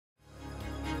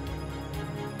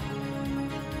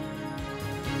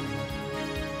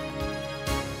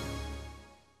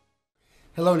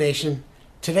Hello, Nation.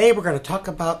 Today we're going to talk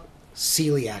about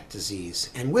celiac disease.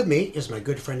 And with me is my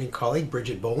good friend and colleague,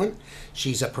 Brigid Boland.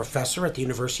 She's a professor at the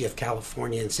University of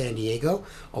California in San Diego,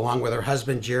 along with her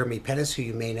husband, Jeremy Pettis, who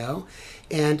you may know.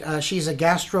 And she's a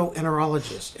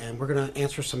gastroenterologist, and we're going to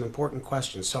answer some important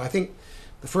questions. So I think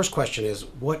the first question is,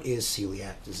 what is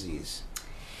celiac disease?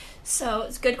 So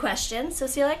it's a good question. So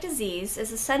celiac disease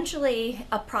is essentially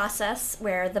a process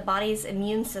where the body's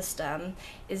immune system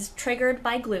is triggered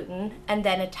by gluten and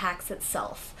then attacks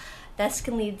itself. This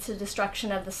can lead to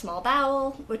destruction of the small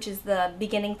bowel, which is the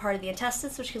beginning part of the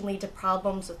intestines, which can lead to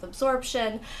problems with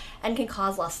absorption and can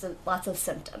cause lots of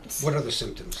symptoms. What are the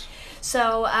symptoms?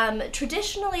 So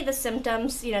traditionally the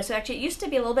symptoms, so actually it used to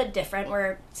be a little bit different,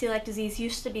 where celiac disease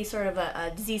used to be sort of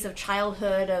a disease of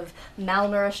childhood, of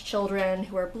malnourished children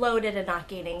who are bloated and not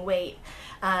gaining weight.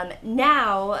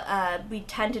 Now we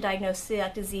tend to diagnose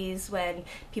celiac disease when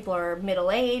people are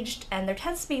middle-aged, and there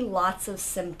tends to be lots of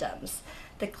symptoms.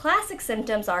 The classic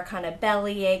symptoms are kind of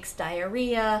belly aches,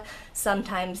 diarrhea,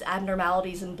 sometimes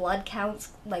abnormalities in blood counts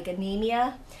like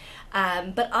anemia.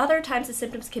 But other times the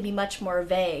symptoms can be much more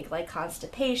vague, like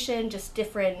constipation, just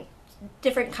different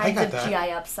kinds of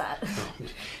GI upset.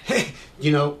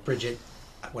 Brigid,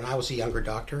 when I was a younger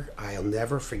doctor, I'll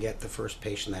never forget the first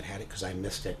patient that had it because I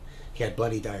missed it. He had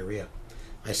bloody diarrhea.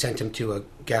 I sent him to a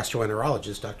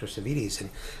gastroenterologist, Dr. Savides, and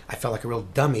I felt like a real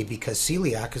dummy because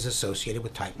celiac is associated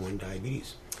with type 1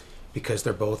 diabetes because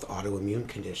they're both autoimmune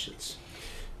conditions.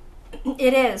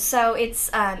 It is. So it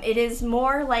is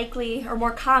more likely or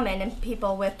more common in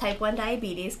people with type 1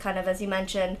 diabetes, kind of as you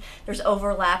mentioned, there's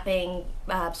overlapping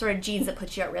sort of genes that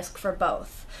put you at risk for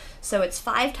both. So it's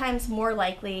 5 times more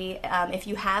likely if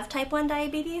you have type 1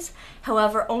 diabetes.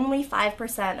 However, only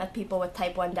 5% of people with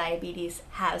type 1 diabetes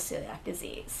have celiac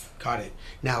disease. Got it.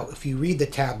 Now, if you read the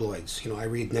tabloids, I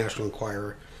read National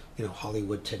Enquirer,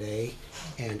 Hollywood Today,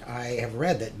 and I have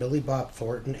read that Billy Bob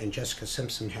Thornton and Jessica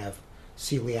Simpson have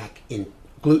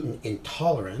gluten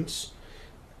intolerance.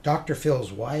 Dr.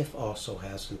 Phil's wife also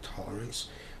has intolerance.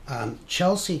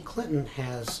 Chelsea Clinton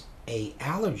has an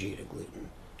allergy to gluten,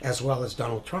 as well as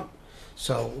Donald Trump.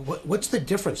 So what's the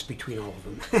difference between all of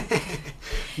them?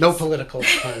 No political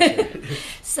content.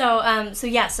 So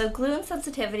gluten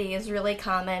sensitivity is really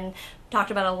common,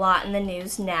 talked about a lot in the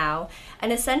news now,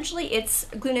 and essentially it's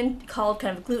called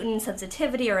kind of gluten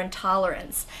sensitivity or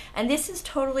intolerance, and this is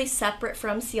totally separate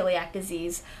from celiac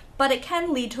disease, but it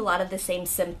can lead to a lot of the same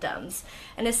symptoms.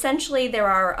 And essentially there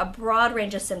are a broad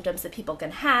range of symptoms that people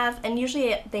can have, and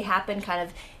usually they happen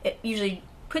usually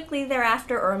quickly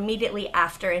thereafter or immediately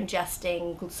after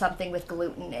ingesting something with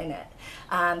gluten in it.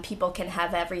 People can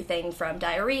have everything from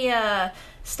diarrhea,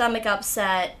 stomach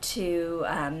upset, to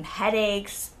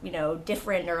headaches,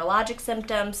 different neurologic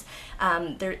symptoms.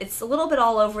 It's a little bit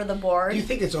all over the board. Do you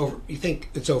think it's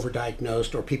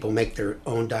overdiagnosed, or people make their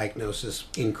own diagnosis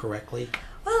incorrectly?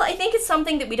 Well, I think it's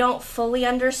something that we don't fully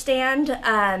understand,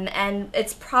 and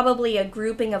it's probably a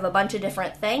grouping of a bunch of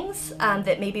different things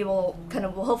that maybe we'll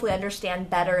hopefully understand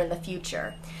better in the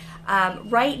future.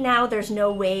 Right now, there's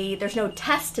no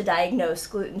test to diagnose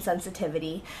gluten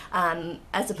sensitivity,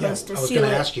 as opposed to celiac. I was going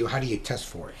to ask you, how do you test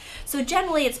for it? So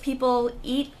generally, it's people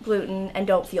eat gluten and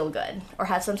don't feel good, or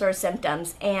have some sort of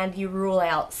symptoms, and you rule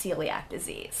out celiac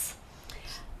disease.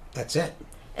 That's it.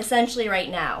 Essentially right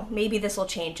now. Maybe this will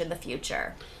change in the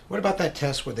future. What about that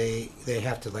test where they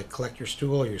have to collect your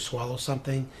stool or you swallow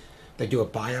something? They do a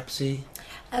biopsy?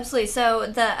 Absolutely. So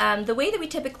the way that we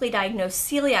typically diagnose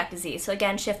celiac disease, so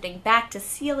again, shifting back to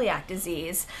celiac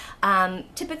disease,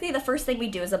 typically the first thing we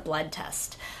do is a blood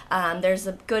test. There's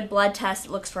a good blood test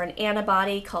that looks for an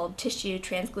antibody called tissue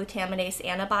transglutaminase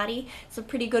antibody. It's a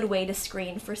pretty good way to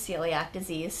screen for celiac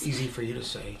disease. Easy for you to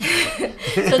say.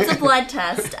 So it's a blood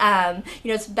test.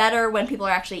 It's better when people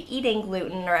are actually eating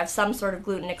gluten or have some sort of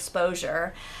gluten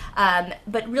exposure.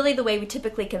 But really the way we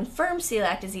typically confirm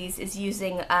celiac disease is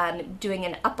using doing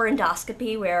an upper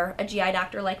endoscopy, where a GI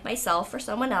doctor like myself or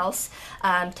someone else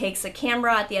takes a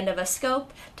camera at the end of a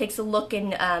scope, takes a look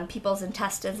in people's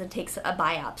intestines and takes a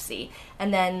biopsy.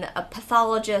 And then a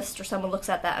pathologist or someone looks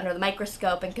at that under the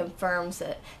microscope and confirms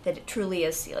that it truly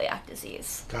is celiac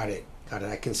disease. Got it.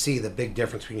 I can see the big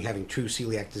difference between having true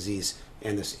celiac disease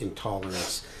and this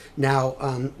intolerance. Now,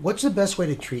 what's the best way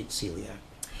to treat celiac?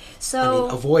 So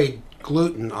avoid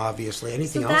gluten, obviously.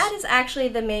 Anything else? So that is actually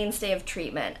the mainstay of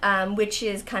treatment, which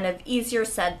is kind of easier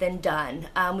said than done.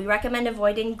 We recommend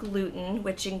avoiding gluten,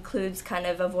 which includes kind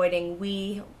of avoiding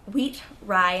wheat,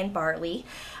 rye, and barley.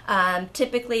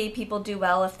 Typically, people do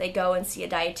well if they go and see a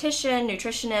dietitian,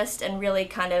 nutritionist, and really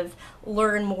kind of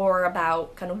learn more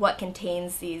about kind of what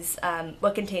contains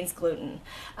gluten.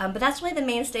 But that's really the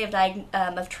mainstay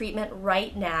of treatment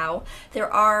right now.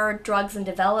 There are drugs in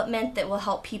development that will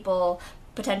help people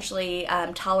potentially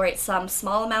tolerate some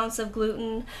small amounts of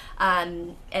gluten,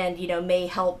 and may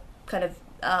help kind of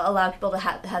allow people to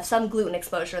have some gluten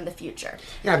exposure in the future.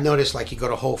 Yeah, I've noticed, like, you go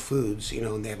to Whole Foods,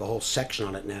 and they have a whole section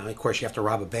on it now. Of course, you have to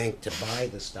rob a bank to buy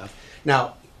this stuff.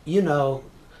 Now, you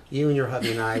and your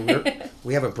hubby and I,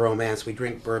 we have a bromance. We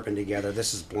drink bourbon together.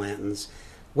 This is Blanton's.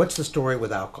 What's the story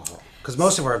with alcohol? Because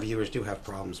most of our viewers do have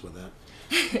problems with that.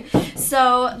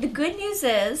 So the good news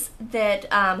is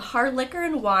that hard liquor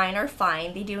and wine are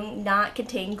fine. They do not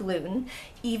contain gluten,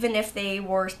 even if they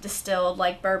were distilled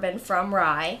like bourbon from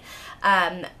rye.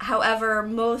 However,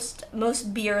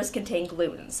 most beers contain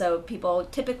gluten, so people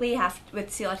typically with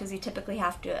celiac disease typically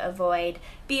have to avoid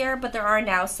beer, but there are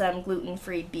now some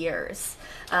gluten-free beers.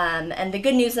 And the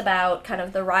good news about kind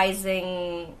of the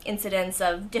rising incidence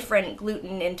of different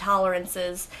gluten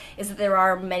intolerances is that there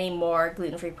are many more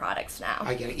gluten-free products now.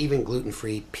 I get it. Even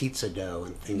gluten-free pizza dough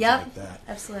and things like that.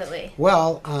 Absolutely.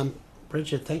 Well,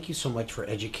 Brigid, thank you so much for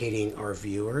educating our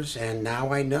viewers, and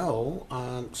now I know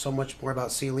so much more about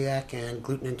celiac and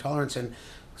gluten intolerance, and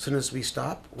as soon as we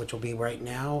stop, which will be right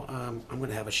now, I'm going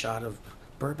to have a shot of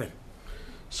bourbon.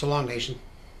 So long, nation.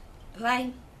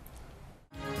 Bye.